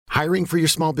Hiring for your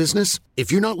small business?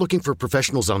 If you're not looking for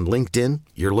professionals on LinkedIn,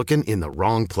 you're looking in the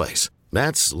wrong place.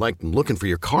 That's like looking for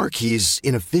your car keys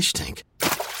in a fish tank.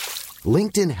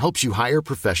 LinkedIn helps you hire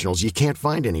professionals you can't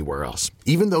find anywhere else,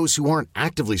 even those who aren't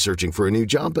actively searching for a new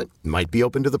job but might be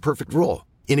open to the perfect role.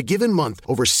 In a given month,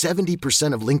 over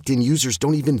 70% of LinkedIn users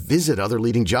don't even visit other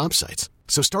leading job sites.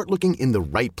 So start looking in the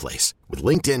right place. With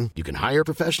LinkedIn, you can hire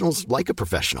professionals like a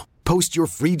professional. Post your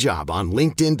free job on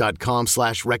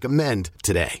linkedin.com/recommend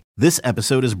today. This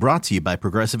episode is brought to you by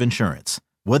Progressive Insurance.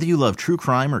 Whether you love true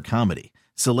crime or comedy,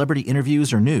 celebrity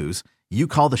interviews or news, you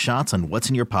call the shots on what's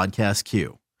in your podcast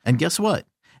queue. And guess what?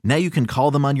 Now you can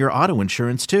call them on your auto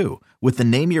insurance too with the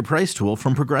Name Your Price tool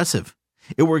from Progressive.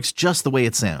 It works just the way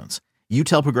it sounds. You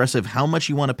tell Progressive how much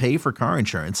you want to pay for car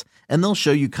insurance, and they'll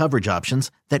show you coverage options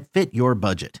that fit your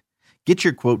budget. Get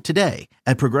your quote today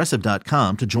at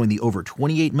Progressive.com to join the over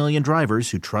 28 million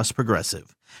drivers who trust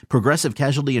Progressive. Progressive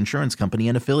Casualty Insurance Company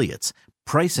and Affiliates.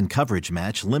 Price and coverage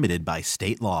match limited by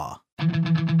state law. Get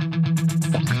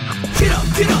up,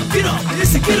 get up, get up.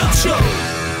 It's a Get Up Show.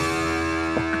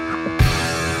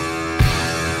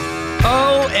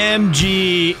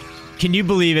 OMG. Can you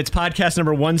believe it's podcast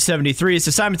number 173? It's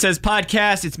the Simon Says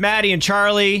podcast. It's Matty and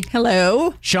Charley.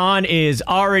 Hello. Sean is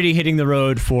already hitting the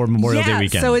road for Memorial Day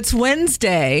weekend. So it's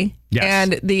Wednesday,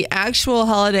 and the actual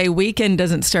holiday weekend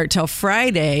doesn't start till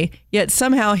Friday, yet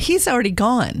somehow he's already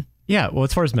gone. Yeah, well,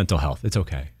 as far as mental health, it's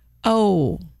okay.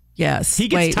 Oh, yes. He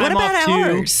gets time what about off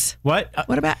ours? Too. What?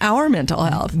 What about our mental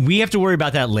health? We have to worry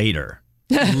about that later.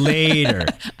 Later.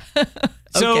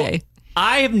 So okay.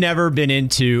 I have never been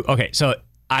into... Okay, so...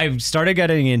 I started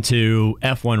getting into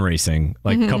F1 racing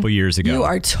like a couple years ago. You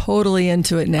are totally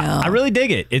into it now. I really dig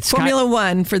it. It's Formula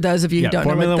One, for those of you who don't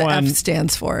know what the F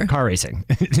stands for. Car racing.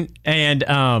 And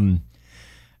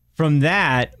from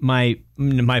that, my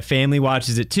family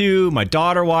watches it too. My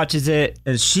daughter watches it.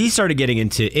 And she started getting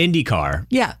into IndyCar.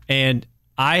 Yeah. And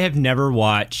I have never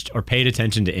watched or paid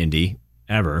attention to Indy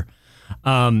ever.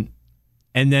 And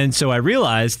then so I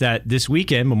realized that this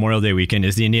weekend, Memorial Day weekend,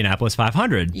 is the Indianapolis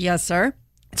 500. Yes, sir.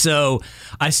 So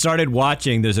I started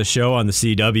watching, there's a show on the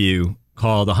CW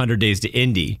called 100 Days to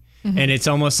Indy. Mm-hmm. And it's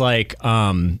almost like,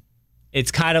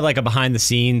 it's kind of like a behind the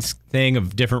scenes thing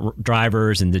of different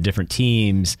drivers and the different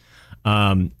teams.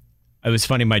 It was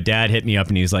funny. My dad hit me up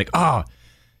and he's like, oh,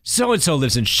 so-and-so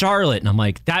lives in Charlotte. And I'm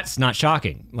like, that's not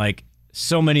shocking. Like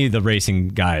so many of the racing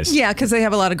guys. Yeah, because they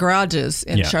have a lot of garages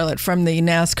in Charlotte from the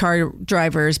NASCAR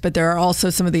drivers, but there are also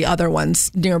some of the other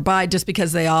ones nearby just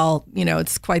because they all,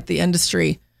 it's quite the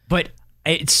industry. But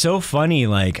it's so funny.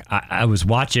 Like I was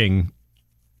watching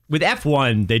with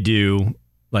F1, they do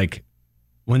like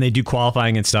when they do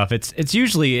qualifying and stuff, it's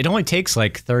usually, it only takes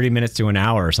like 30 minutes to an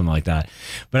hour or something like that.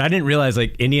 But I didn't realize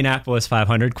like Indianapolis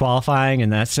 500 qualifying,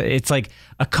 and it's like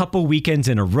a couple weekends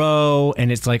in a row,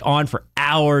 and it's like on for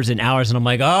hours and hours. And I'm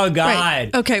like, oh God.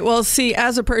 Right. Okay. Well, see,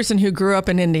 as a person who grew up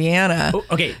in Indiana. Oh,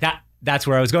 okay. That's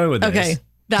where I was going with this.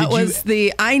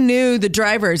 Okay. I knew the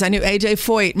drivers. I knew AJ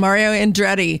Foyt, Mario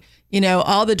Andretti,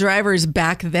 all the drivers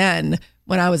back then.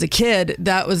 When I was a kid,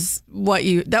 that was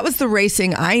the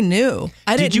racing I knew.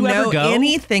 I didn't know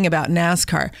anything about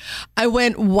NASCAR. I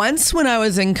went once when I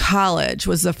was in college,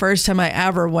 was the first time I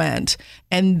ever went.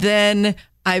 And then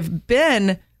I've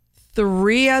been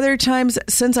 3 other times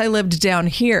since I lived down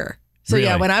here. So really?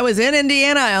 Yeah, when I was in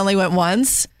Indiana, I only went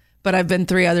once, but I've been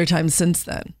 3 other times since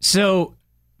then. So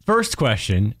first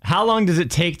question, how long does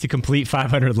it take to complete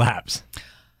 500 laps?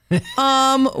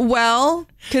 Well,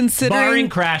 barring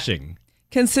crashing.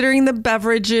 Considering the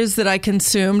beverages that I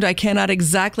consumed, I cannot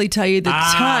exactly tell you the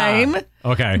time.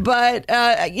 Okay. But,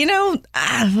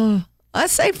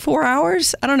 let's say 4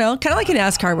 hours. I don't know. Kind of like a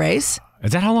NASCAR race.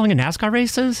 Is that how long a NASCAR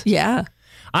race is? Yeah.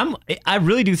 I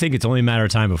really do think it's only a matter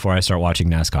of time before I start watching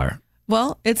NASCAR.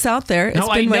 Well, it's out there. It's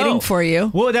been waiting for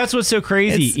you. Well, that's what's so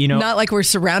crazy. It's not like we're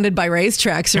surrounded by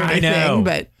racetracks or anything. I know.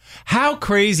 But how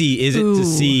crazy is it to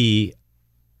see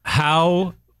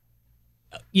how,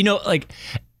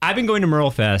 I've been going to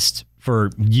Merle Fest for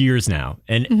years now,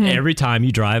 and every time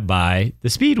you drive by the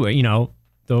Speedway,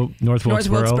 the North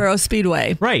Wilkesboro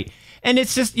Speedway. Right. And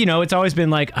it's just, it's always been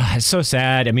like, it's so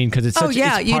sad. I mean, because it's such it's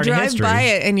part you drive of history. by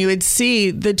it and you would see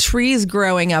the trees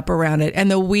growing up around it and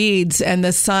the weeds and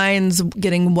the signs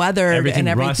getting weathered and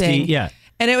everything. Rusty, yeah.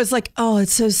 And it was like, oh,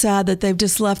 it's so sad that they've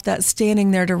just left that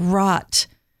standing there to rot.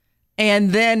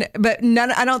 And then,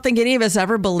 I don't think any of us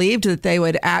ever believed that they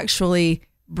would actually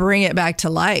bring it back to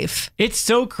life. It's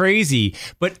so crazy.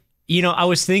 But, I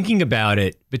was thinking about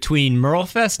it between Merle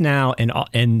Fest now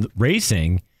and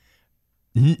racing.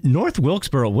 North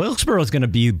Wilkesboro is going to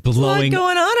be blowing What's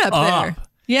going on up there?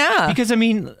 Yeah. Because,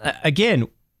 again,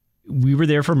 we were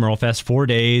there for Merlefest 4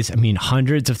 days. I mean,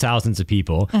 hundreds of thousands of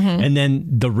people. And then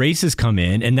the races come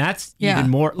in, and that's even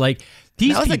more like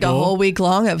these that was people. Like a whole week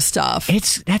long of stuff.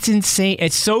 That's insane.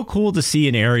 It's so cool to see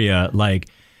an area like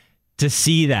to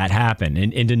see that happen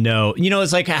and to know,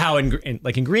 it's like how in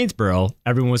Greensboro,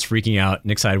 everyone was freaking out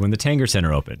and excited when the Tanger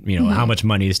Center opened. How much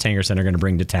money is Tanger Center going to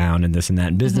bring to town and this and that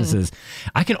and businesses.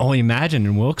 I can only imagine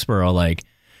in Wilkesboro,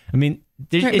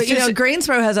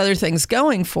 Greensboro has other things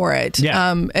going for it.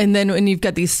 Yeah. And then when you've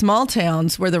got these small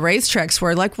towns where the racetracks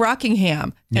were, like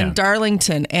Rockingham and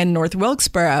Darlington and North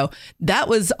Wilkesboro, that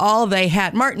was all they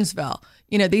had. Martinsville.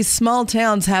 These small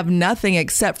towns have nothing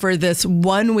except for this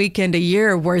one weekend a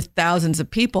year where thousands of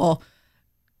people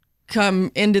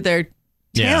come into their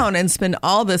town and spend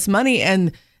all this money,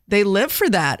 and they live for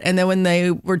that. And then when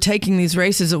they were taking these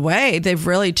races away, they've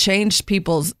really changed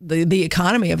the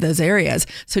economy of those areas.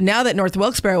 So now that North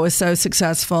Wilkesboro was so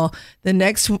successful, the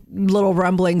next little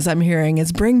rumblings I'm hearing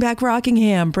is bring back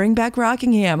Rockingham.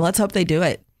 Let's hope they do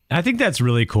it. I think that's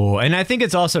really cool. And I think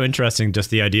it's also interesting, just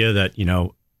the idea that,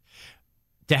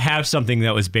 to have something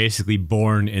that was basically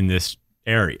born in this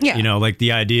area, like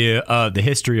the idea of the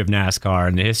history of NASCAR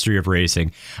and the history of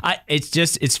racing.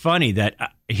 It's funny that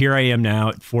here I am now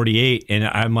at 48 and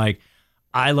I'm like,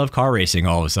 I love car racing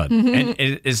all of a sudden. And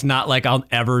it's not like I'll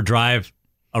ever drive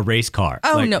a race car.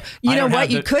 Oh, no. You know what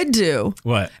you could do?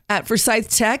 What? At Forsyth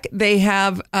Tech, they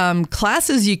have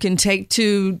classes you can take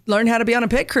to learn how to be on a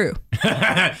pit crew.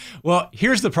 Well,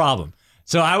 here's the problem.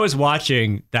 So I was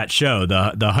watching that show,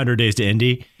 the 100 Days to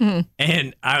Indy,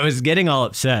 and I was getting all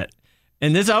upset.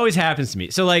 And this always happens to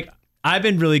me. So I've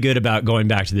been really good about going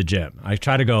back to the gym. I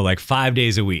try to go 5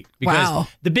 days a week. Because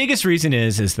the biggest reason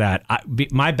is that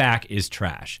my back is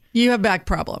trash. You have back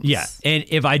problems. Yeah. And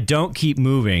if I don't keep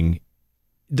moving,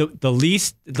 the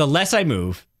less I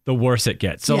move, the worse it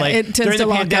gets. So it tends during to the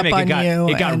lock pandemic, up on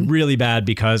it got really bad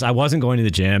because I wasn't going to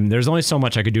the gym. There's only so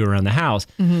much I could do around the house.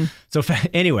 So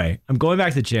anyway, I'm going back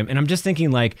to the gym and I'm just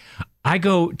thinking I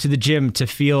go to the gym to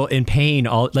feel in pain.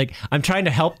 I'm trying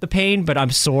to help the pain, but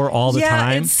I'm sore all the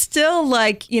time. Yeah, it's still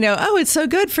it's so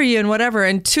good for you and whatever.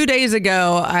 And 2 days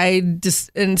ago,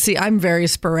 I'm very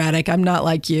sporadic. I'm not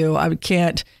like you. I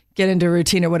can't get into a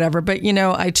routine or whatever. But,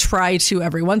 I try to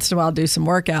every once in a while do some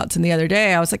workouts. And the other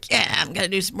day I was like, I'm going to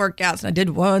do some workouts. And I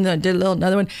did one, then I did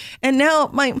another one. And now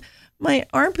my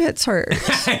armpits hurt.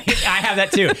 I have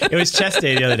that too. It was chest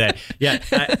day the other day. Yeah.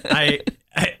 I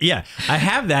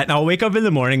have that. And I'll wake up in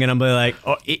the morning and I'm like,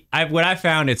 what I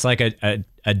found, it's like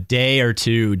a day or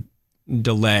two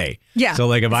delay. Yeah. So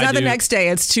if it's not the next day,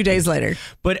 it's 2 days later.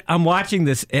 But I'm watching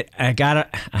this. I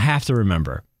have to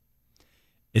remember.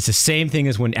 It's the same thing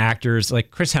as when actors like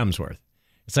Chris Hemsworth.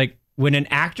 It's like when an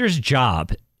actor's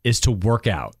job is to work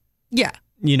out. Yeah.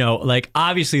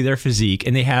 Obviously their physique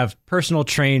and they have personal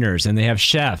trainers and they have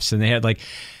chefs and they have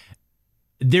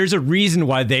there's a reason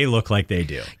why they look like they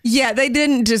do. Yeah. They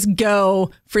didn't just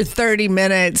go for 30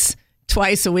 minutes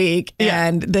twice a week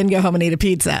and then go home and eat a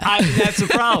pizza. That's the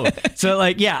problem. So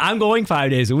I'm going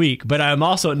 5 days a week, but I'm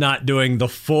also not doing the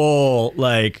full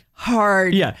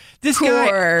hard. Yeah. This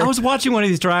guy, I was watching one of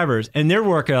these drivers and their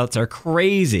workouts are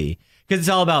crazy because it's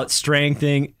all about strength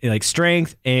and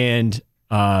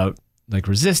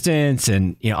resistance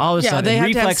and all this stuff. They have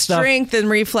reflex to have strength and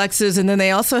reflexes, and then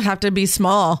they also have to be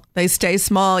small. They stay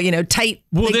small, tight.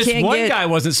 Well, this one guy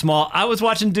wasn't small. I was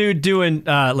watching dude doing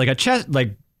a chest,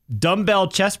 dumbbell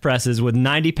chest presses with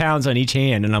 90 pounds on each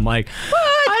hand, and I'm like, what?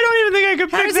 I don't even think I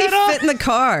could pick that up. How does he fit in the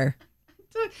car?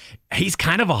 He's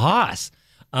kind of a hoss.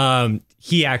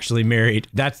 He actually married.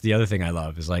 That's the other thing I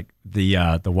love is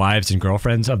the wives and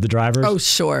girlfriends of the drivers. Oh,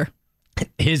 sure.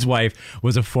 His wife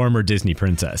was a former Disney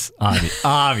princess,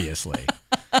 obviously.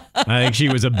 I think she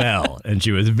was a belle, and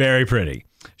she was very pretty.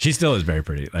 She still is very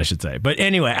pretty, I should say. But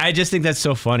anyway, I just think that's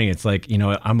so funny. It's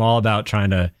I'm all about trying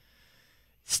to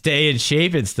stay in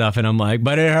shape and stuff, and I'm like,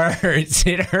 but it hurts.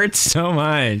 It hurts so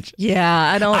much.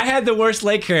 Yeah, I had the worst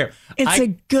leg cramp. It's a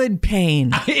good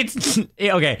pain. It's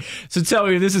okay. So tell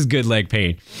me, this is good leg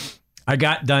pain. I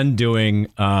got done doing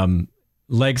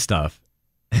leg stuff.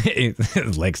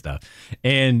 Leg stuff.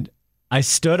 And I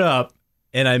stood up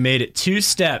and I made it 2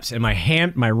 steps and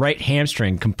my right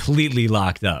hamstring completely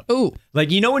locked up. Ooh. When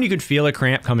you could feel a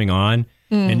cramp coming on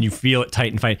and you feel it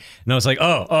tight and fine. And I was like,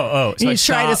 oh. So you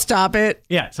try to stop it?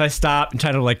 Yeah. So I stopped and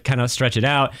try to kind of stretch it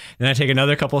out. And I take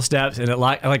another couple of steps and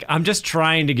it I'm just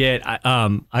trying to get,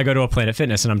 I go to a Planet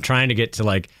Fitness and I'm trying to get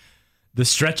to the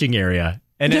stretching area.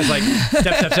 And it's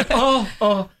step,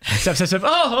 oh, step,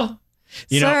 oh.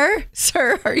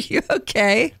 Sir, are you okay?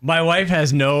 okay? My wife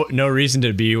has no reason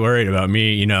to be worried about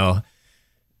me,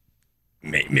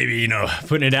 maybe,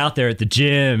 putting it out there at the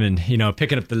gym and,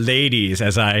 picking up the ladies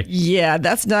as I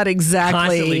that's not exactly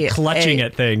constantly clutching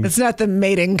at things. It's not the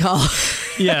mating call.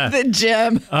 Yeah. The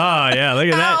gym. Oh, yeah. Look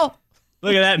at Ow. that.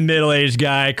 Look at that middle-aged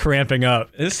guy cramping up.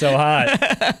 It's so hot.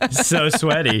 It's so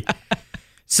sweaty.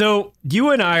 So you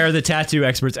and I are the tattoo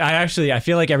experts. I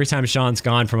feel like every time Sean's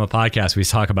gone from a podcast, we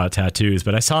talk about tattoos,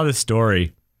 but I saw this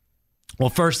story. Well,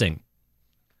 first thing.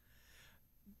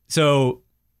 So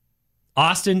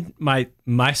Austin, my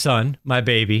son, my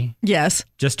baby, Yes.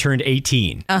 just turned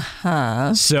 18.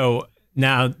 Uh-huh. So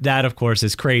now that, of course,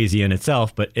 is crazy in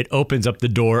itself, but it opens up the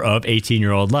door of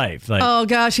 18-year-old life. Like, Oh,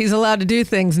 gosh, he's allowed to do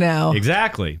things now.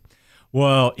 exactly.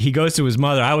 Well, he goes to his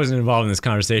mother. I wasn't involved in this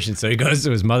conversation, so he goes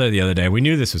to his mother the other day. We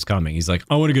knew this was coming. He's like,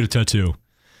 I want to get a tattoo.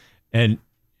 And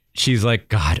she's like,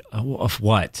 God, of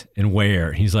what and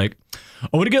where? He's like,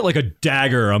 I want to get like a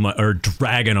dagger on or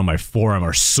dragon on my forearm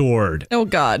or sword. Oh,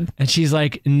 God. And she's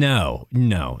like, no.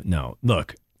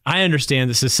 Look, I understand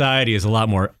that society is a lot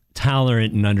more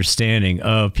tolerant and understanding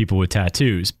of people with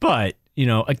tattoos. But,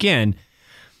 again,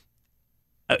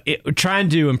 trying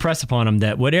to impress upon them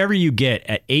that whatever you get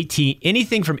at 18,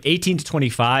 anything from 18 to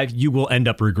 25, you will end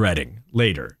up regretting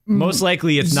later. Most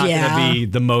likely it's not going to be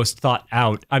the most thought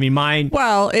out. I mean, mine.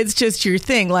 Well, it's just your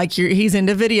thing. Like he's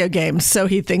into video games, so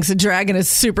he thinks a dragon is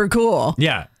super cool.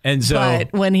 Yeah. And so.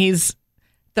 But when he's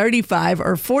 35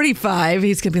 or 45,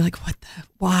 he's going to be like,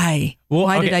 why? Well,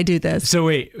 why okay. did I do this? So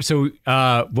wait,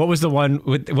 what was the one,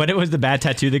 what was the bad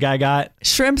tattoo the guy got?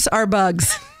 Shrimps are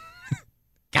bugs.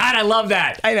 God, I love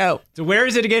that. I know. So where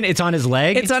is it again? It's on his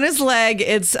leg? It's on his leg.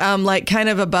 It's like kind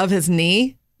of above his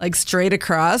knee, like straight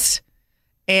across.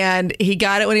 And he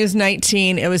got it when he was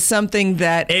 19. It was something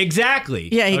that... Exactly.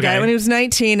 Yeah, he got it when he was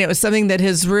 19. It was something that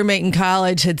his roommate in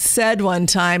college had said one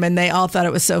time, and they all thought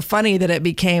it was so funny that it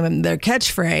became their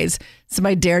catchphrase.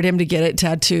 Somebody dared him to get it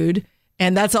tattooed.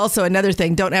 And that's also another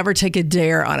thing. Don't ever take a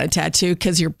dare on a tattoo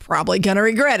because you're probably going to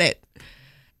regret it.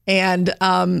 And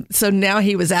so now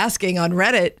he was asking on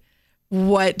Reddit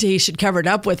what he should cover it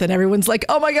up with. And everyone's like,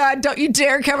 oh, my God, don't you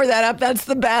dare cover that up. That's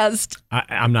the best.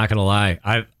 I'm not going to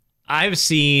lie. I've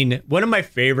seen one of my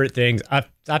favorite things. I've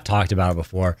talked about it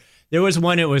before. There was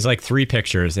one, it was like 3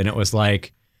 pictures, and it was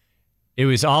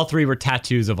all 3 were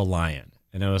tattoos of a lion.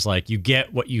 And it was like, you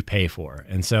get what you pay for.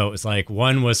 And so it was like,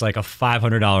 one was like a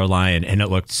 $500 lion, and it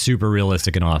looked super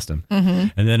realistic and awesome. Mm-hmm.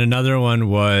 And then another one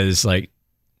was like,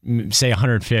 say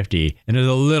 150, and it was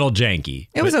a little janky.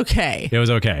 It was okay. It was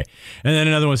okay. And then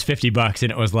another one was $50,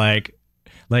 and it was like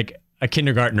a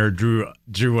kindergartner drew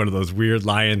one of those weird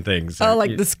lion things. Oh,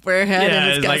 like the square head, and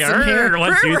it's got like some hair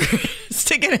 1, 2, 3.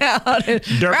 sticking out.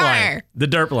 Derp lion. The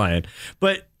derp lion.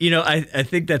 But, I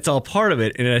think that's all part of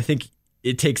it, and I think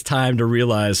it takes time to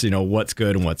realize, what's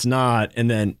good and what's not. And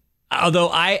then, although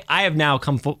I have now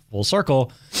come full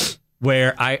circle,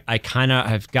 where I kind of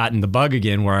have gotten the bug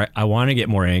again where I want to get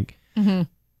more ink. Mm-hmm.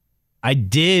 I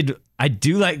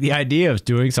do like the idea of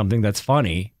doing something that's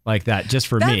funny like that just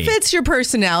for me. That fits your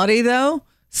personality, though.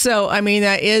 So, I mean,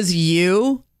 that is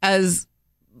you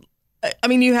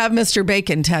you have Mr.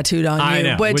 Bacon tattooed on you, I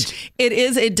know, which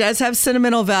it does have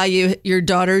sentimental value. Your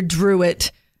daughter drew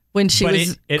it when she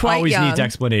was it quite always young. Needs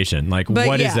explanation. Like,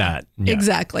 what is that? Yeah.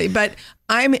 Exactly. But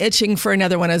I'm itching for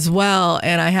another one as well,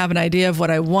 and I have an idea of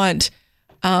what I want.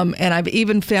 And I've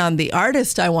even found the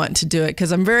artist I want to do it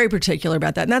because I'm very particular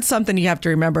about that. And that's something you have to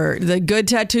remember. The good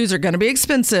tattoos are going to be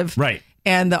expensive. Right.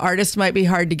 And the artist might be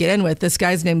hard to get in with. This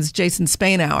guy's name is Jason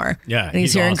Spainhour. Yeah, and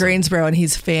he's here awesome. in Greensboro, and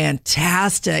he's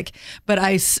fantastic. But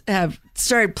I have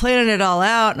started planning it all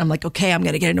out, and I'm like, okay, I'm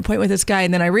going to get an appointment with this guy.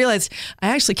 And then I realized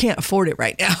I actually can't afford it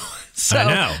right now. So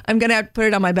I know. I'm going to have to put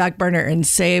it on my back burner and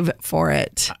save for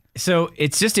it. So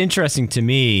it's just interesting to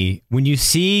me when you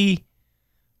see...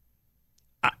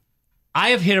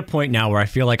 I have hit a point now where I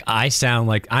feel like I sound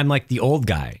like I'm like the old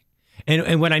guy.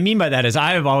 And what I mean by that is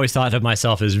I have always thought of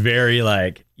myself as very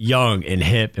like young and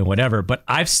hip and whatever, but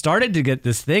I've started to get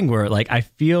this thing where like I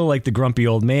feel like the grumpy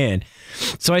old man.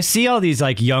 So I see all these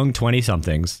like young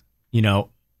 20-somethings,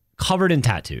 covered in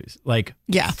tattoos, like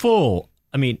full,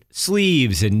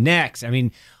 sleeves and necks,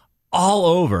 all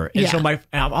over. And so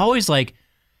I'm always like,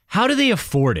 how do they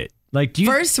afford it? Like,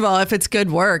 First of all, if it's good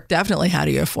work, definitely how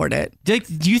do you afford it? Do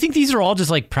you think these are all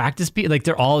just like practice people? Like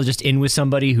they're all just in with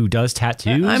somebody who does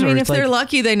tattoos? If they're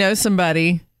lucky, they know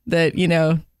somebody that,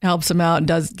 helps them out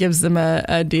and gives them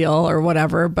a deal or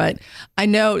whatever. But I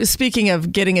know, speaking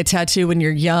of getting a tattoo when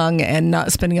you're young and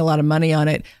not spending a lot of money on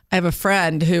it, I have a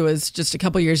friend who is just a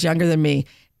couple years younger than me.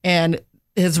 And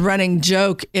his running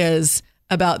joke is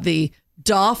about the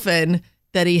dolphin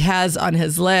that he has on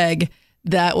his leg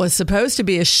that was supposed to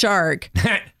be a shark.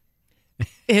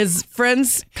 his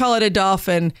friends call it a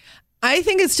dolphin. I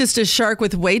think it's just a shark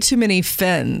with way too many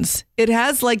fins. It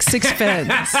has like 6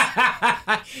 fins.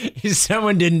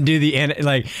 Someone didn't do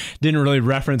didn't really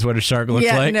reference what a shark looks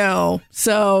like. No.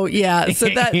 So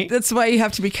that's why you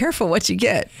have to be careful what you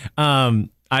get.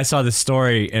 I saw this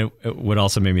story, and what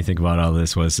also made me think about all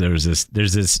this was there's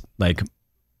this like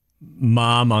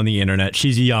mom on the internet.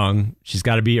 She's young. She's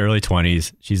got to be early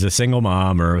 20s. She's a single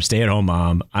mom or a stay-at-home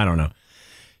mom. I don't know.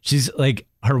 She's like,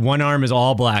 her one arm is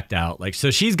all blacked out. Like,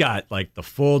 so she's got like the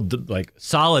full, like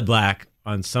solid black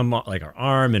on some, like her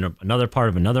arm and another part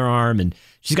of another arm. And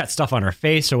she's got stuff on her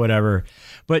face or whatever.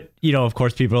 But, you know, of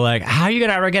course, people are like, how are you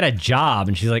going to ever get a job?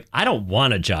 And she's like, I don't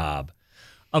want a job.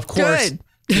 Of course. Good.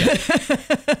 Yeah.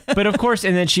 But of course,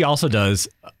 and then she also does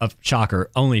a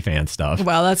shocker OnlyFans stuff.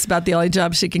 Well, that's about the only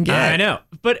job she can get. I know.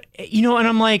 But, you know, and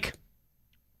I'm like,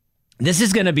 this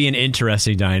is going to be an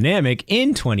interesting dynamic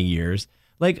in 20 years.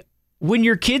 Like, when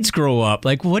your kids grow up,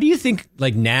 like, what do you think,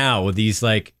 like, now with these,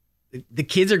 like, the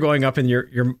kids are growing up and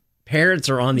your parents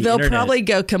are on the They'll internet. probably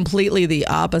go completely the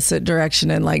opposite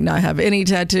direction and, like, not have any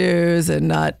tattoos and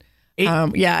not,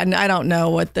 and I don't know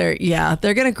what they're going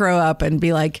to grow up and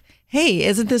be like, hey,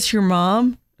 isn't this your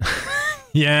mom?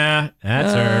 Yeah,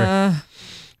 that's her.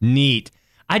 Neat.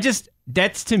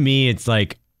 That's to me, it's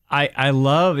like, I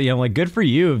love, you know, like, good for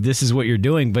you if this is what you're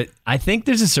doing. But I think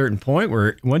there's a certain point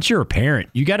where once you're a parent,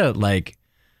 you got to, like,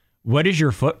 what is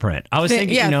your footprint? I was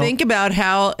thinking, think about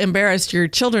how embarrassed your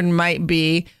children might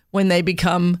be when they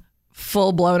become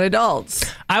full-blown adults.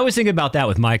 I was thinking about that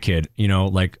with my kid. You know,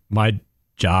 like, my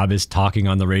job is talking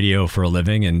on the radio for a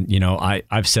living. And, you know,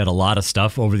 I've said a lot of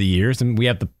stuff over the years. And we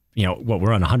have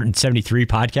we're on 173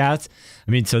 podcasts.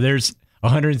 I mean, so there's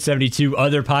 172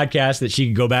 other podcasts that she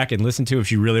could go back and listen to if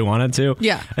she really wanted to.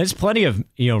 Yeah. There's plenty of,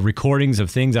 you know, recordings of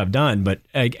things I've done. But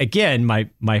again,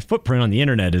 my footprint on the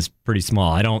internet is pretty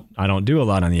small. I don't do a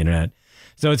lot on the internet.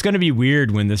 So it's going to be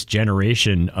weird when this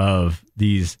generation of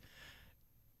these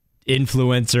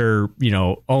influencer, you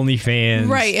know, OnlyFans.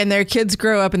 Right. And their kids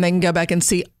grow up and they can go back and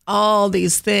see all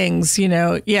these things, you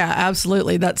know. Yeah,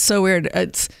 absolutely. That's so weird.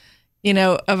 It's, you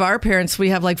know, of our parents, we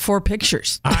have like 4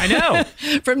 pictures. I know.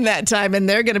 From that time. And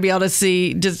they're going to be able to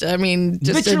see just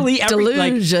literally a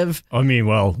deluge of.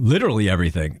 Literally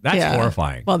everything. That's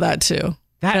horrifying. Well, that too.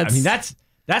 That's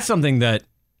something that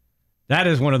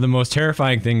is one of the most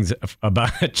terrifying things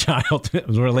about a child,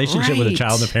 relationship with a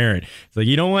child and a parent. It's like,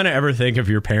 you don't want to ever think of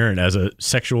your parent as a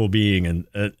sexual being. And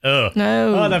No.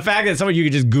 Oh, the fact that you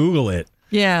could just Google it.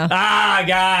 Yeah. Ah,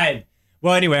 God.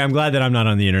 Well, anyway, I'm glad that I'm not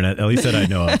on the internet, at least that I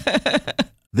know of.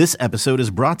 This episode is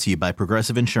brought to you by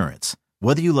Progressive Insurance.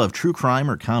 Whether you love true crime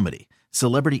or comedy,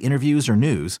 celebrity interviews or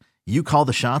news, you call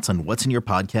the shots on what's in your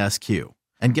podcast queue.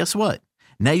 And guess what?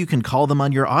 Now you can call them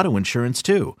on your auto insurance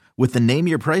too with the Name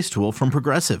Your Price tool from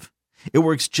Progressive. It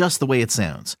works just the way it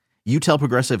sounds. You tell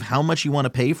Progressive how much you want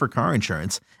to pay for car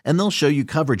insurance, and they'll show you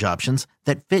coverage options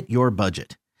that fit your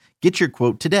budget. Get your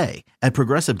quote today at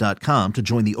Progressive.com to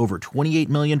join the over 28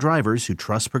 million drivers who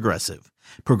trust Progressive.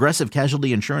 Progressive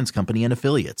Casualty Insurance Company and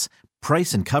Affiliates.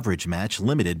 Price and coverage match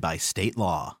limited by state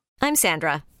law. I'm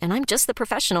Sandra, and I'm just the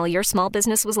professional your small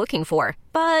business was looking for.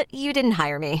 But you didn't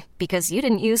hire me because you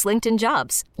didn't use LinkedIn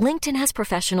Jobs. LinkedIn has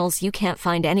professionals you can't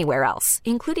find anywhere else,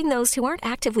 including those who aren't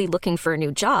actively looking for a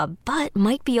new job, but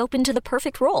might be open to the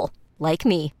perfect role, like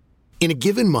me. In a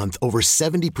given month, over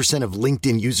 70% of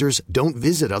LinkedIn users don't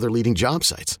visit other leading job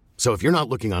sites. So if you're not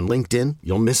looking on LinkedIn,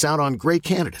 you'll miss out on great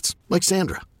candidates like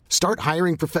Sandra. Start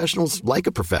hiring professionals like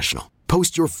a professional.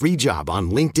 Post your free job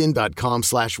on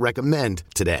linkedin.com/recommend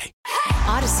today.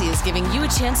 Odyssey is giving you a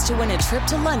chance to win a trip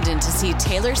to London to see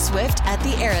Taylor Swift at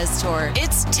the Eras Tour.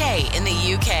 It's Tay in the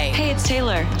UK. Hey, it's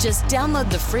Taylor. Just download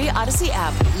the free Odyssey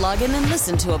app, log in and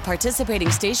listen to a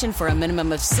participating station for a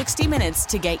minimum of 60 minutes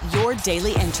to get your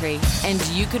daily entry. And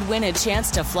you could win a chance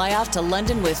to fly off to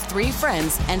London with 3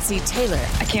 friends and see Taylor.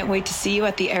 I can't wait to see you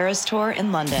at the Eras Tour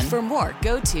in London. For more,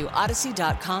 go to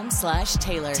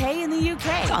odyssey.com/Taylor. Tay in the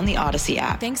UK. It's on the Odyssey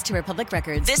app. Thanks to Republic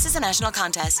Records. This is a national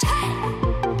contest.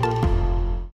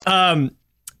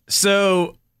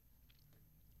 So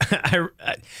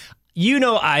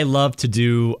I love to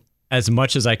do as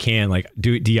much as I can, like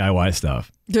do DIY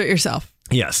stuff. Do it yourself.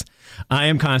 Yes. I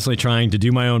am constantly trying to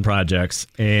do my own projects.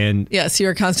 And yes,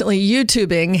 you're constantly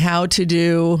YouTubing how to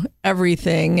do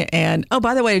everything. And oh,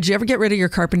 by the way, did you ever get rid of your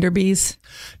carpenter bees?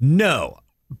 No,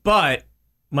 but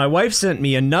my wife sent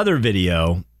me another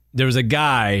video. There was a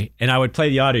guy, and I would play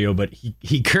the audio, but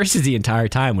he curses the entire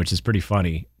time, which is pretty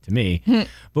funny to me.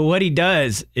 But what he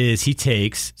does is he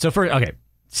takes,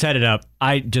 set it up.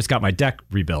 I just got my deck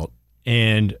rebuilt,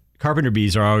 and carpenter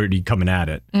bees are already coming at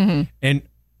it. Mm-hmm. And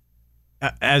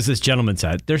as this gentleman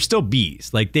said, they're still bees.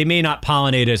 Like they may not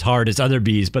pollinate as hard as other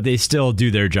bees, but they still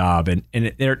do their job, and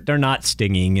they're not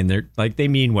stinging, and they're like they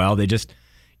mean well. They just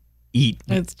eat.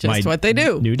 It's just what they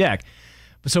do. New deck.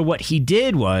 So what he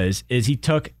did is he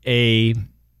took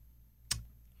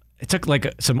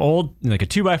like some old, like a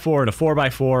 2x4 and a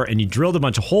 4x4, and he drilled a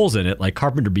bunch of holes in it, like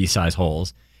carpenter bee size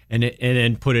holes, and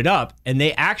then put it up, and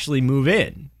they actually move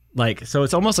in. Like, so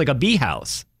it's almost like a bee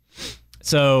house.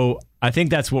 So I think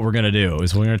that's what we're going to do,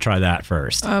 is we're going to try that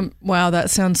first. Wow, that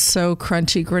sounds so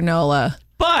crunchy granola.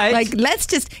 But like, let's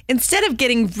just, instead of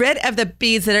getting rid of the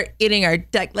bees that are eating our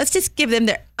duck, let's just give them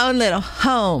their own little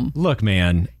home. Look,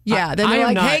 man. Yeah, then they're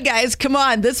like, hey guys, come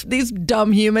on. These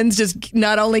dumb humans just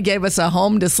not only gave us a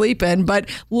home to sleep in, but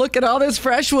look at all this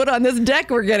fresh wood on this deck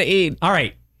we're going to eat. All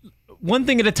right. One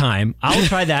thing at a time. I'll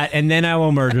try that, and then I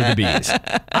will murder the bees.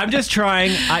 I'm just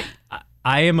trying.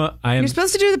 I am. You're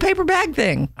supposed to do the paper bag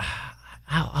thing.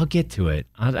 I'll get to it.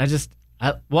 I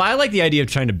like the idea of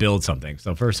trying to build something.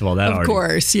 So first of all, of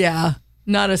course, yeah,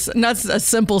 not a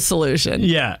simple solution.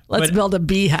 Yeah, let's build a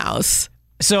bee house.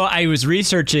 So I was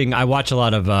researching. I watch a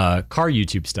lot of car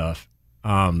YouTube stuff,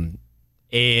 and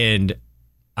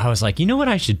I was like, you know what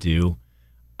I should do?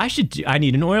 I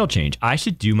need an oil change. I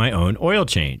should do my own oil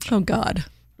change. Oh God.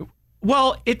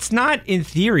 Well, it's not, in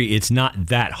theory, it's not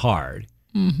that hard.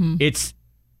 Mm-hmm.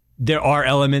 There are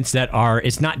elements that are.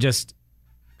 It's not just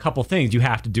couple things. You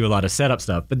have to do a lot of setup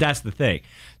stuff, but that's the thing.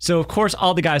 So of course,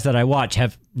 all the guys that I watch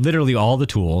have literally all the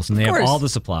tools, and they have all the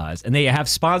supplies, and they have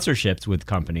sponsorships with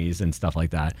companies and stuff like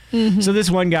that. Mm-hmm. So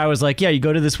this one guy was like, yeah, you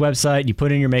go to this website, you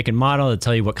put in your make and model, it'll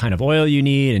tell you what kind of oil you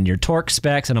need and your torque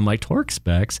specs. And I'm like, torque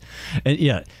specs? And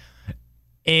yeah.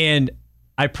 And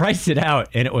I priced it out,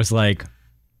 and it was like,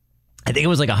 I think it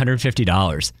was like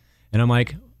 $150. And I'm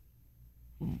like,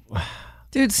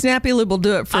 dude, Snappy Lube will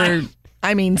do it for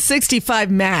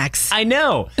 65 max. I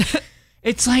know.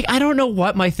 It's like, I don't know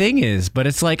what my thing is, but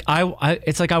it's like I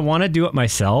want to do it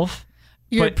myself.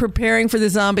 You're preparing for the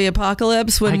zombie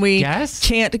apocalypse when we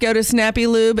can't go to Snappy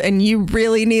Lube and you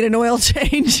really need an oil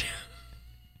change.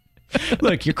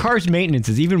 Look, your car's maintenance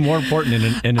is even more important in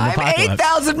an apocalypse. I'm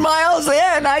 8,000 miles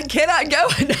in. I cannot go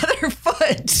another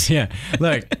foot. Yeah.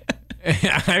 Look,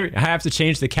 I have to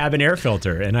change the cabin air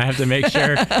filter, and I have to make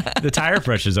sure the tire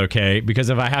pressure is okay, because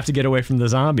if I have to get away from the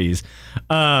zombies,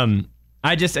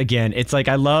 it's like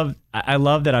I love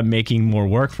that I'm making more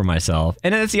work for myself.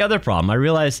 And that's the other problem. I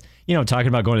realize, talking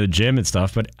about going to the gym and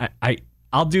stuff, but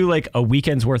I'll do like a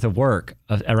weekend's worth of work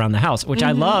around the house, which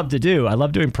I love to do. I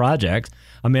love doing projects.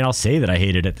 I mean, I'll say that I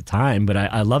hate it at the time, but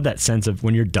I love that sense of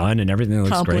when you're done and everything looks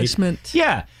great. Accomplishment.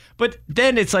 Yeah. But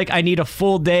then it's like I need a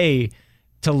full day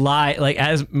to lie,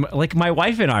 like my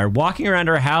wife and I are walking around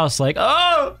our house like,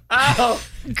 oh,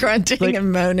 grunting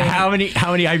and moaning. How many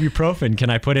ibuprofen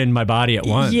can I put in my body at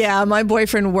once? Yeah, my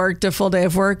boyfriend worked a full day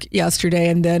of work yesterday,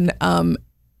 and then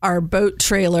our boat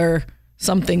trailer,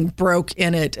 something broke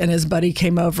in it, and his buddy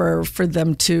came over for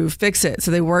them to fix it. So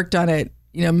they worked on it,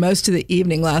 most of the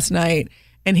evening last night,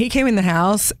 and he came in the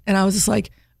house, and I was just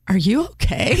like, are you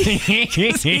okay?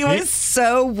 He was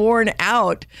so worn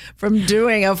out from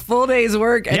doing a full day's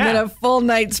work and then a full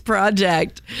night's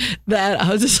project that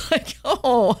I was just like,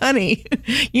 oh, honey,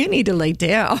 you need to lay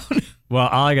down. Well,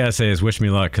 all I got to say is wish me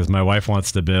luck, because my wife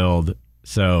wants to build.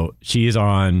 So she is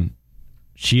on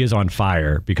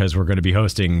fire, because we're going to be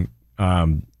hosting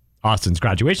Austin's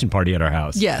graduation party at our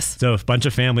house. Yes. So a bunch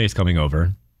of family is coming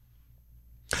over,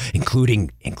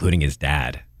 including his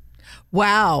dad.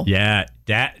 Wow. Yeah.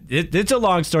 Dad, it's a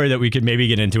long story that we could maybe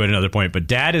get into at another point, but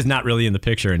Dad is not really in the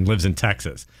picture and lives in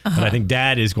Texas. But I think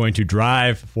Dad is going to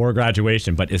drive for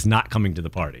graduation, but is not coming to the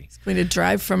party. He's going to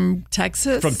drive from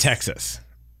Texas? From Texas.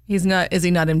 Is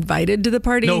he not invited to the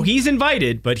party? No, he's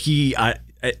invited, but it's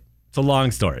a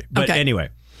long story. But anyway.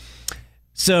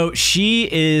 So she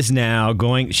is now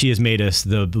she has made us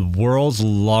the world's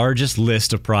largest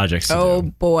list of projects to do. Oh,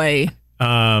 boy.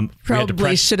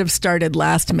 Probably should have started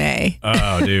last May.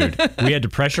 Oh, dude. We had to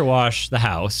pressure wash the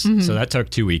house. Mm-hmm. So that took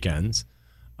 2 weekends.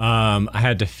 I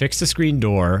had to fix the screen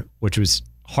door, which was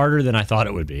harder than I thought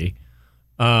it would be.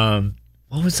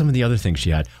 What was some of the other things she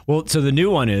had? Well, so the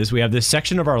new one is we have this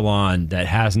section of our lawn that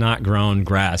has not grown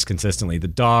grass consistently. The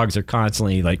dogs are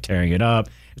constantly like tearing it up.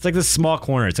 It's like this small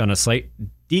corner. It's on a slight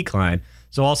decline.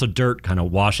 So also dirt kind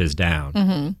of washes down.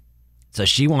 Mm-hmm. So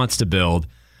she wants to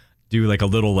do like a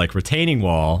little like retaining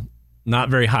wall, not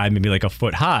very high, maybe like a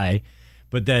foot high,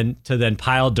 but then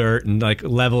pile dirt and like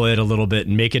level it a little bit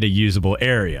and make it a usable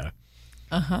area.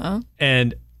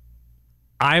 And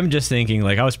I'm just thinking,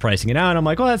 like, I was pricing it out, and I'm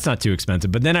like, well, that's not too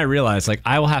expensive. But then I realized, like,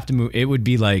 I will have to move. It would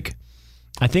be like,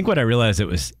 I think what I realized it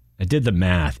was I did the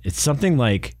math. It's something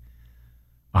like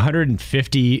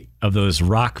 150 of those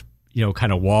rock,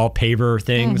 kind of wall paver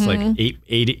things, like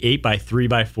 8 by 3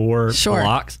 by 4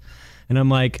 blocks. And I'm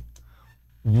like,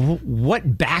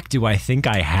 what back do I think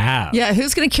I have? Yeah,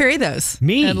 who's going to carry those?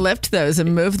 Me. And lift those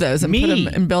and move those and put them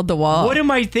and build the wall. What am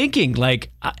I thinking?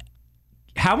 Like,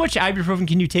 how much ibuprofen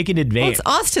can you take in advance?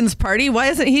 Well, it's Austin's party. Why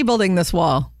isn't he building this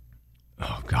wall?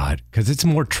 Oh, God, because it's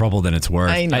more trouble than it's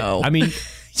worth. I know. I mean,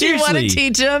 seriously. You want to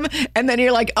teach him, and then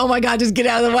you're like, oh, my God, just get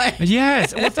out of the way.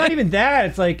 Yes. Well, it's not even that.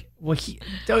 It's like,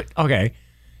 okay.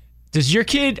 Does your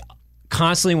kid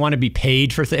constantly want to be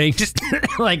paid for things? Just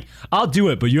like, I'll do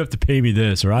it, but you have to pay me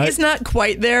this, right? He's not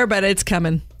quite there, but it's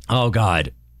coming. Oh,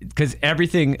 God. Because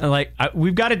everything, like,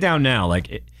 we've got it down now.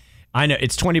 Like, I know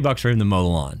it's $20 for him to mow the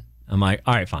lawn. I'm like,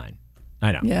 all right, fine.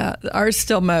 I know. Yeah, ours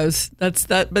still mows.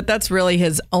 But that's really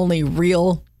his only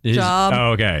real job.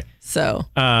 Oh, okay. So.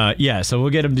 Yeah, so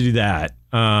we'll get him to do that.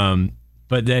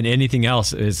 But then anything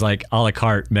else is like a la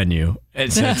carte menu.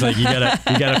 And so it's like you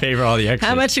gotta pay for all the extras.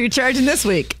 How much are you charging this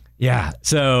week? Yeah.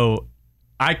 So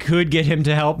I could get him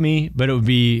to help me, but it would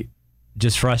be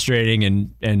just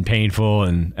frustrating and painful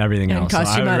and everything else. So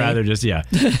I would rather just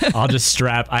I'll just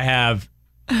strap.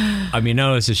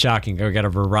 No, this is shocking. I've got a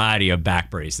variety of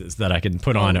back braces that I can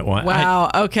put on at once.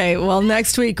 Wow. Okay. Well,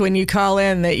 next week when you call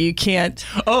in that you can't.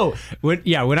 Oh, when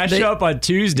I show up on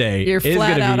Tuesday, you're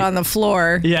flat out on the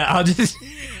floor. Yeah, I'll just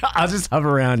hover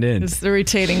around in. It's the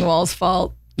retaining wall's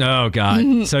fault. Oh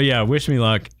God. So yeah, wish me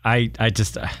luck. I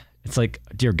just it's like,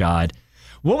 dear God.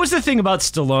 What was the thing about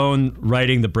Stallone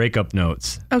writing the breakup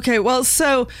notes? Okay, well,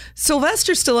 so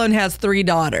Sylvester Stallone has 3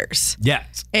 daughters.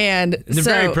 Yes. And they're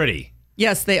very pretty.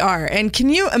 Yes, they are. And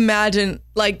can you imagine,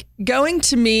 like, going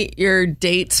to meet your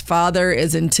date's father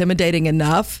is intimidating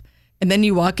enough, and then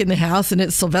you walk in the house and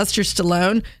it's Sylvester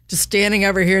Stallone just standing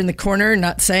over here in the corner,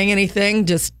 not saying anything,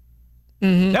 just...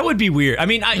 Mm-hmm. That would be weird. I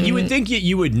mean, you would think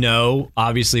you would know,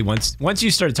 obviously, once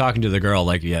you started talking to the girl,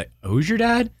 like, yeah, who's your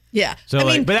dad? Yeah. So,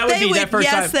 but that would be that first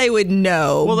time. Yes, they would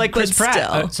know. Well, like Chris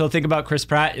Pratt. So think about Chris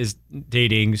Pratt is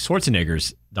dating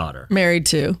Schwarzenegger's daughter. Married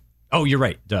to. Oh, you're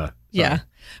right. Duh. Sorry. Yeah.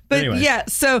 But anyway. Yeah,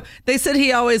 so they said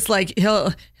he always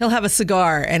he'll have a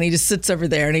cigar and he just sits over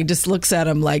there and he just looks at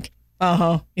him like,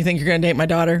 you think you're going to date my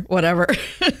daughter? Whatever.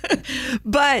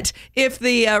 But if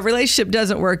the relationship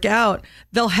doesn't work out,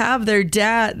 they'll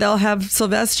have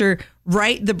Sylvester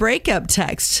write the breakup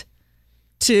text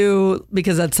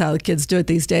because that's how the kids do it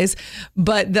these days.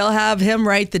 But they'll have him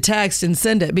write the text and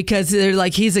send it because they're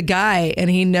like, he's a guy and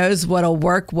he knows what'll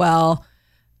work well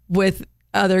with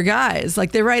other guys.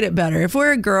 Like, they write it better. If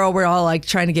we're a girl, we're all like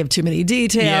trying to give too many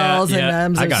details and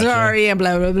I'm so sorry and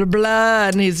blah, blah, blah, blah.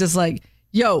 And he's just like,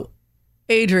 yo,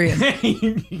 Adrian,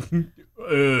 the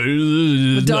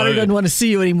daughter doesn't want to see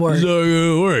you anymore. It's not going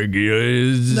to work.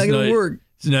 It's not going to work.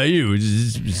 It's not you.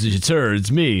 It's her.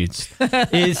 It's me.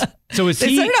 So is they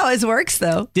he? said it always works,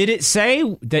 though. Did it say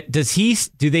that?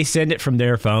 Do they send it from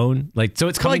their phone? Like, so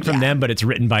it's coming from them, but it's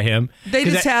written by him. They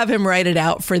just have him write it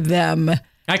out for them.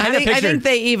 I think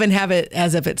they even have it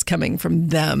as if it's coming from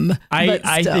them.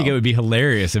 I think it would be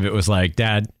hilarious if it was like,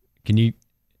 Dad, can you?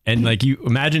 And like, you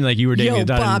imagine like you were dating a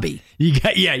daughter. Bobby. You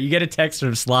get a text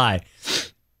from Sly.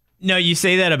 No, you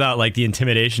say that about like the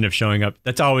intimidation of showing up.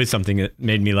 That's always something that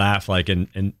made me laugh. Like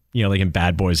in like in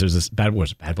Bad Boys, there's this Bad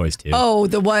Boys 2. Oh,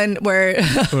 the one where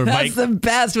that's the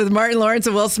best with Martin Lawrence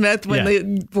and Will Smith when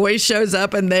the voice shows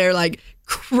up and they're like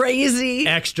crazy,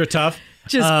 extra tough.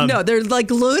 No, they're like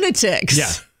lunatics.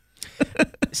 Yeah.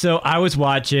 So I was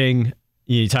watching.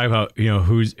 You talk about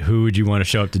who would you want to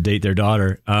show up to date their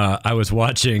daughter? I was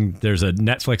watching. There's a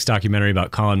Netflix documentary about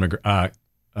Conor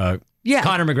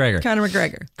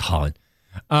McGregor. Colin.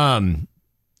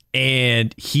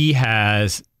 And he now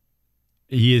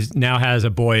has a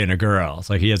boy and a girl. It's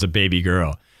like he has a baby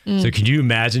girl. So can you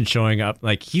imagine showing up?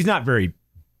 Like, he's not very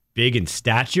big in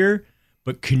stature,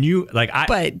 but can you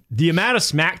but the amount of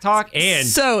smack talk and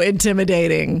so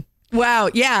intimidating. Wow.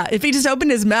 Yeah. If he just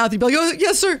opened his mouth, he'd be like, oh,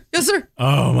 yes, sir. Yes, sir.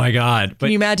 Oh, my God. Can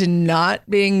you imagine not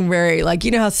being very,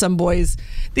 how some boys,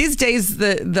 these days,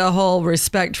 the whole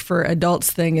respect for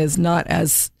adults thing is not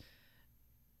as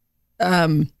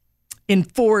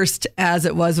enforced as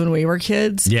it was when we were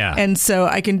kids. Yeah. And so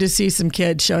I can just see some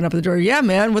kid showing up at the door. Yeah,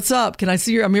 man, what's up? Can I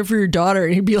see you? I'm here for your daughter.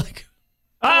 And he'd be like,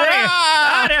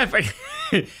 God,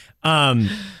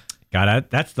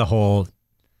 that's the whole...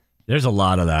 There's a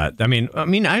lot of that. I mean,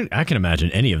 I can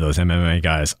imagine any of those MMA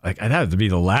guys. Like, that would be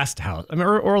the last house. I mean,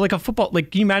 or like a football.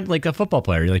 Like, can you imagine like a football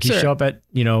player? Like, you show up at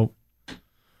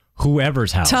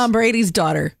whoever's house. Tom Brady's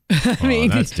daughter. I mean,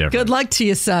 that's different. Good luck to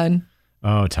you, son.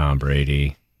 Oh, Tom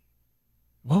Brady.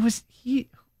 What was he?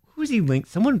 Who was he linked?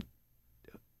 Someone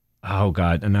oh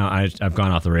God, and now I've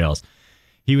gone off the rails.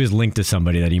 He was linked to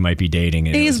somebody that he might be dating.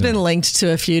 And He's been linked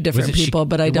to a few different people,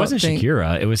 but I don't think... It wasn't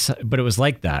Shakira. It was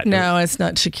like that. No, it's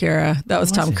not Shakira. That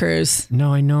was Tom Cruise.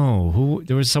 No, I know.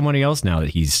 There was somebody else now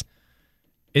that is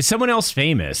someone else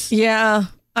famous. Yeah.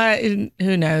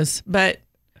 Who knows? But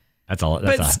that's all.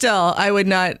 Still, I would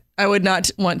not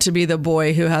want to be the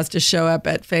boy who has to show up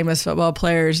at famous football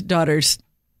players' daughters.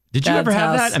 Did you ever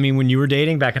have that? I mean, when you were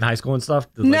dating back in high school and stuff?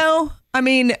 No. I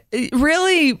mean,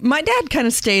 really, my dad kind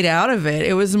of stayed out of it.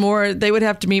 It was more, they would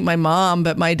have to meet my mom,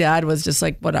 but my dad was just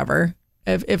like, whatever.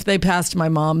 If they passed my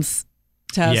mom's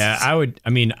test. Yeah,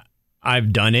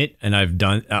 I've done it, and I've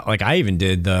done, I even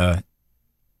did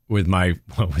with my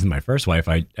first wife,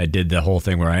 I did the whole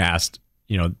thing where I asked,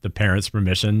 the parents'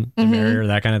 permission to marry her,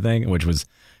 that kind of thing, which was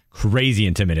crazy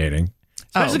intimidating.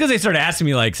 Especially because they started asking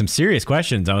me some serious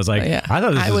questions. I was like, I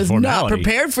thought this was formality. Not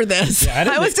prepared for this. Yeah,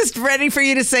 I was just ready for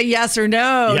you to say yes or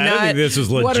no. Yeah, I didn't think this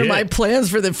was legit. What are my plans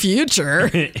for the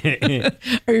future?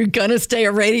 Are you going to stay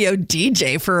a radio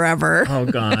DJ forever? Oh,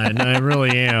 God, I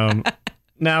really am.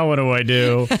 Now what do I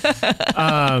do?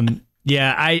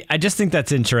 Yeah, I just think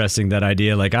that's interesting, that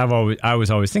idea. I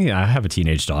was always thinking, I have a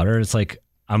teenage daughter. It's like,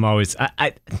 I'm always,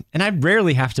 I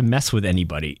rarely have to mess with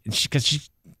anybody because she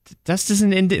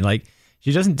doesn't end it.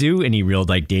 She doesn't do any real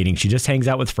dating. She just hangs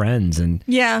out with friends and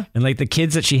the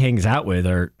kids that she hangs out with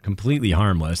are completely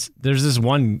harmless. There's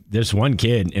one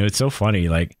kid, and it's so funny.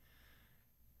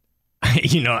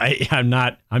 I'm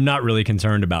not really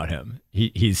concerned about him.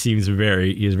 He's a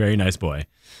very nice boy.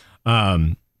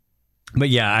 But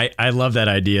yeah, I love that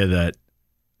idea that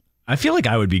I feel like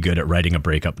I would be good at writing a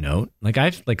breakup note.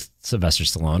 I've Sylvester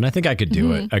Stallone. I think I could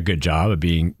do a good job of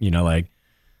being,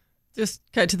 just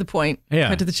cut to the point. Yeah.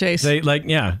 Cut to the chase.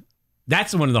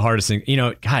 That's one of the hardest things.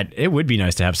 God, it would be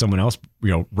nice to have someone else,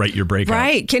 write your breakup.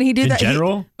 Right. Can he do that? In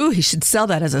general? He should sell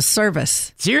that as a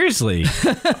service. Seriously.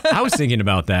 I was thinking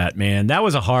about that, man. That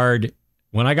was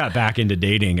when I got back into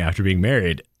dating after being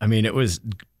married. I mean,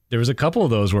 there was a couple of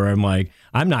those where I'm like,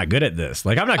 I'm not good at this.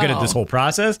 I'm not good at this whole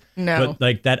process. No.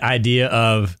 But that idea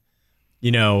of,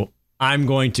 I'm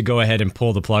going to go ahead and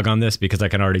pull the plug on this because I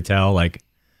can already tell,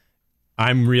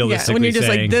 I'm realistically when you're just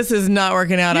saying, this is not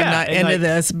working out. I'm not into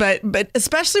this. But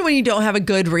especially when you don't have a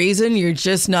good reason, you're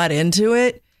just not into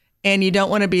it, and you don't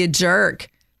want to be a jerk.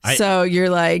 So you're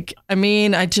like, I'm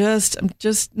just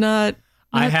not.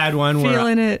 I had one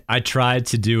where I tried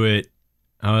to do it.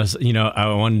 I was,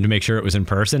 I wanted to make sure it was in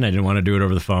person. I didn't want to do it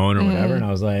over the phone or whatever. And I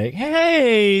was like,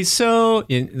 hey, so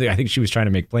I think she was trying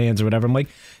to make plans or whatever. I'm like,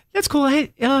 that's cool.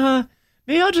 Hey,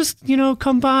 maybe I'll just,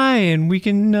 come by and we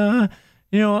can.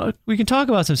 We can talk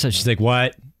about some stuff. She's like,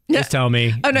 what? Just tell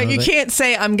me. Oh, no, you can't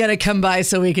say I'm going to come by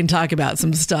so we can talk about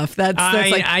some stuff. That's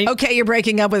okay, you're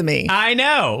breaking up with me. I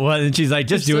know. Well, and she's like,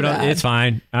 just do it. It's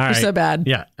fine. All right. You're so bad.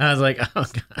 Yeah. I was like, oh,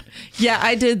 God. Yeah,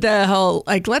 I did the whole,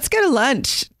 let's go to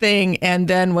lunch thing, and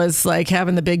then was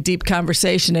having the big, deep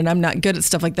conversation, and I'm not good at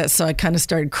stuff like that, so I kind of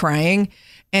started crying.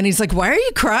 And he's like, why are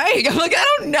you crying? I'm like,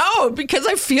 I don't know, because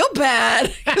I feel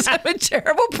bad, because I'm a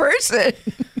terrible person.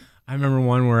 I remember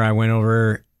one where I went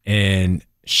over and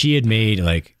she had made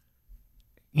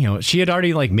she had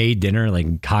already made dinner,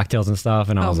 cocktails and stuff.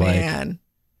 And I was like,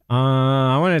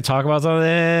 I want to talk about something.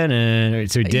 And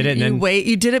so we did it. And then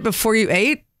you did it before you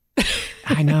ate?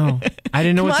 I know. I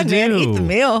didn't know what to do. Eat the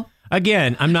meal.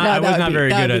 Again, I was not very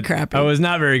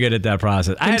good at that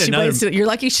process. I had another. You're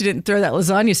lucky she didn't throw that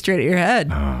lasagna straight at your head.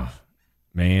 Oh,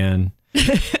 man.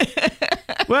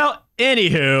 Well,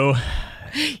 anywho.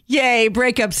 Yay,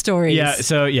 breakup stories. Yeah,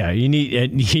 so you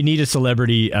need a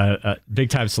celebrity, big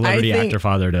time celebrity actor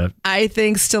father to. I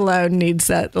think Stallone needs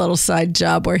that little side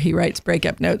job where he writes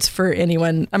breakup notes for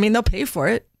anyone. I mean, they'll pay for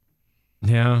it.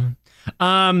 Yeah.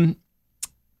 Well,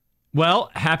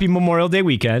 happy Memorial Day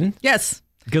weekend. Yes.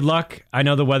 Good luck. I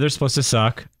know the weather's supposed to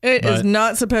suck. It is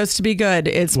not supposed to be good.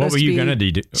 It's supposed to be gonna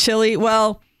do? Chilly.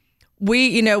 Well,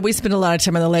 we spend a lot of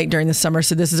time on the lake during the summer,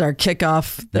 so this is our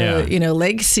kickoff,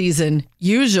 lake season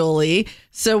usually.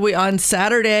 So on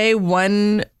Saturday,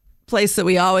 one place that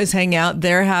we always hang out,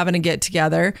 they're having a get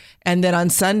together, and then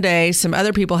on Sunday, some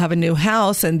other people have a new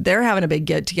house and they're having a big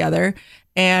get together,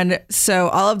 and so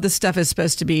all of this stuff is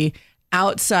supposed to be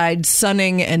outside,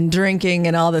 sunning and drinking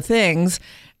and all the things.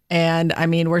 And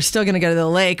we're still going to go to the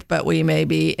lake, but we may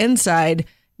be inside.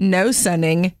 No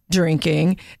sunning,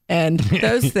 drinking, and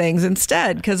those things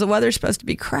instead, because the weather's supposed to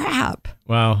be crap.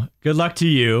 Well, good luck to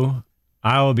you.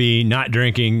 I will be not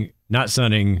drinking, not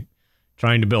sunning,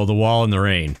 trying to build a wall in the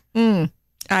rain.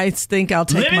 I think I'll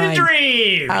take Living the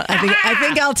dream. I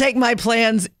think I'll take my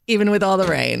plans even with all the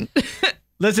rain.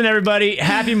 Listen, everybody,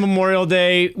 happy Memorial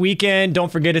Day weekend.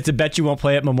 Don't forget, it's a Bet You Won't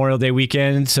Play It Memorial Day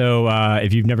weekend. So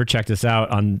if you've never checked us out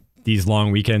on these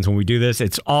long weekends when we do this,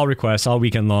 it's all requests all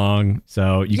weekend long.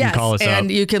 So you can call us up.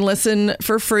 And you can listen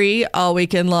for free all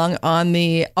weekend long on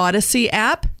the Odyssey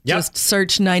app. Yep. Just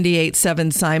search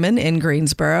 98.7 Simon in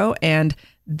Greensboro, and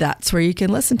that's where you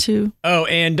can listen to. Oh,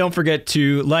 and don't forget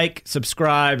to like,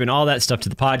 subscribe, and all that stuff to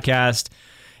the podcast.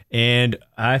 And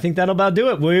I think that'll about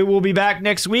do it. We will be back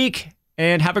next week.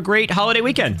 And have a great holiday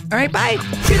weekend. All right, bye.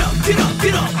 Get up, get up,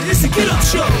 get up. It's a Get Up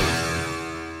Show.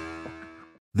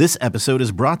 This episode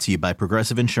is brought to you by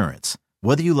Progressive Insurance.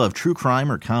 Whether you love true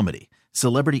crime or comedy,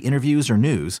 celebrity interviews or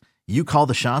news, you call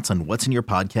the shots on what's in your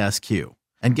podcast queue.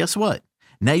 And guess what?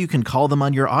 Now you can call them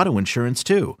on your auto insurance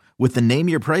too with the Name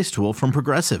Your Price tool from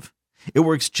Progressive. It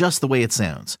works just the way it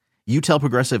sounds. You tell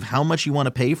Progressive how much you want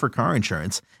to pay for car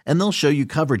insurance, and they'll show you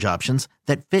coverage options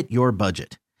that fit your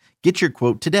budget. Get your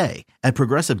quote today at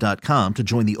Progressive.com to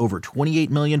join the over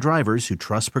 28 million drivers who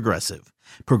trust Progressive.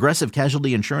 Progressive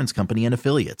Casualty Insurance Company and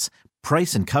Affiliates.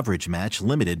 Price and coverage match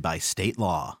limited by state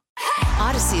law.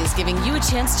 Odyssey is giving you a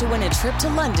chance to win a trip to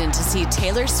London to see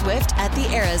Taylor Swift at the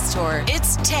Eras Tour.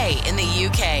 It's Tay in the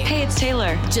UK. Hey, it's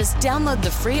Taylor. Just download the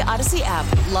free Odyssey app,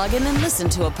 log in and listen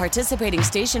to a participating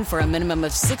station for a minimum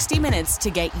of 60 minutes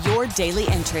to get your daily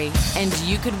entry. And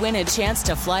you could win a chance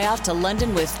to fly off to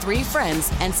London with 3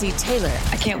 friends and see Taylor.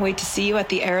 I can't wait to see you at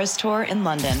the Eras Tour in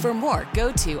London. For more,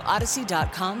 go to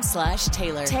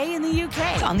odyssey.com/Taylor. Tay in the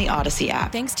UK. On the Odyssey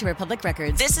app. Thanks to Republic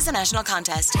Records. This is a national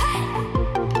contest.